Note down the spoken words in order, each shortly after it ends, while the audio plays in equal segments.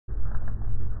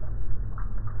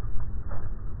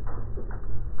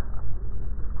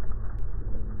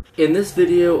In this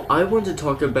video, I want to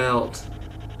talk about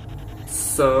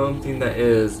something that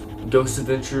is Ghost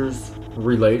Adventures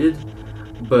related,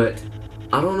 but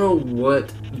I don't know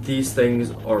what these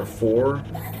things are for.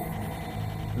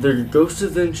 They're Ghost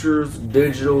Adventures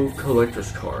digital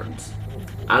collector's cards.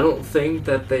 I don't think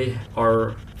that they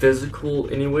are physical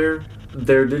anywhere.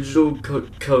 They're digital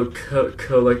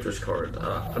collector's cards.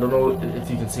 I don't know if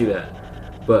you can see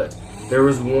that, but there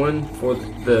was one for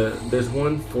there's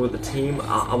one for the team.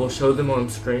 I will show them on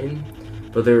screen.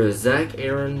 But there is Zach,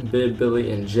 Aaron,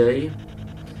 Billy, and Jay.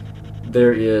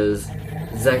 There is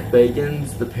Zach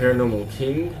Bagans, the Paranormal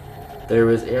King. There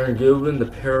is Aaron Goodwin, the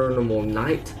Paranormal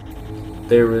Knight.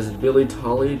 There is Billy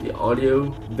Tolley, the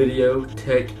Audio Video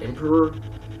Tech Emperor.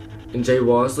 And Jay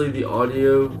Wasley, the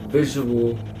Audio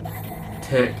Visual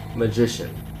Tech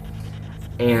Magician.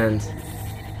 And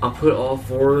I'll put all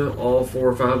four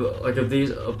or five of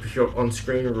these up here on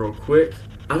screen real quick.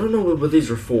 I don't know what these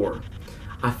are for.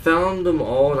 I found them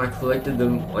all and I collected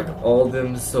them, all of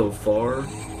them so far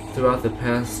throughout the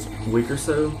past week or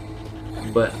so,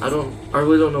 but I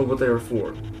really don't know what they are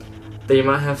for. They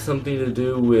might have something to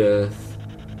do with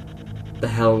the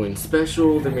Halloween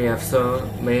special. They may have something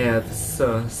to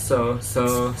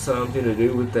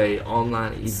do with the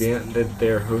online event that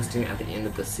they're hosting at the end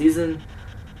of the season.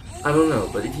 I don't know,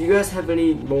 but if you guys have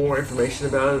any more information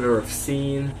about it, or have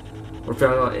seen or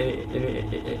found out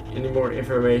any more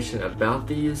information about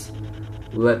these,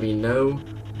 let me know.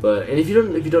 And if you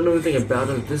don't know anything about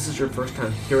them, if this is your first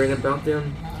time hearing about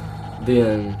them,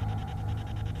 then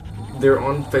they're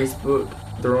on Facebook,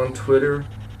 they're on Twitter,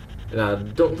 and I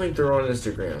don't think they're on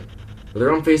Instagram. But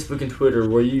they're on Facebook and Twitter,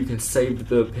 where you can save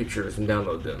the pictures and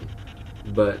download them.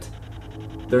 But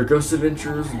they're Ghost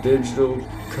Adventures digital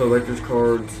collector's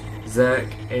cards. Zach,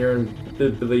 Aaron,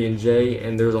 Billy, and Jay,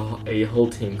 and there's a whole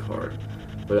team card.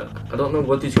 But I don't know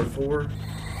what these are for,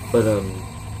 but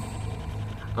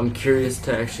I'm curious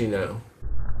to actually know.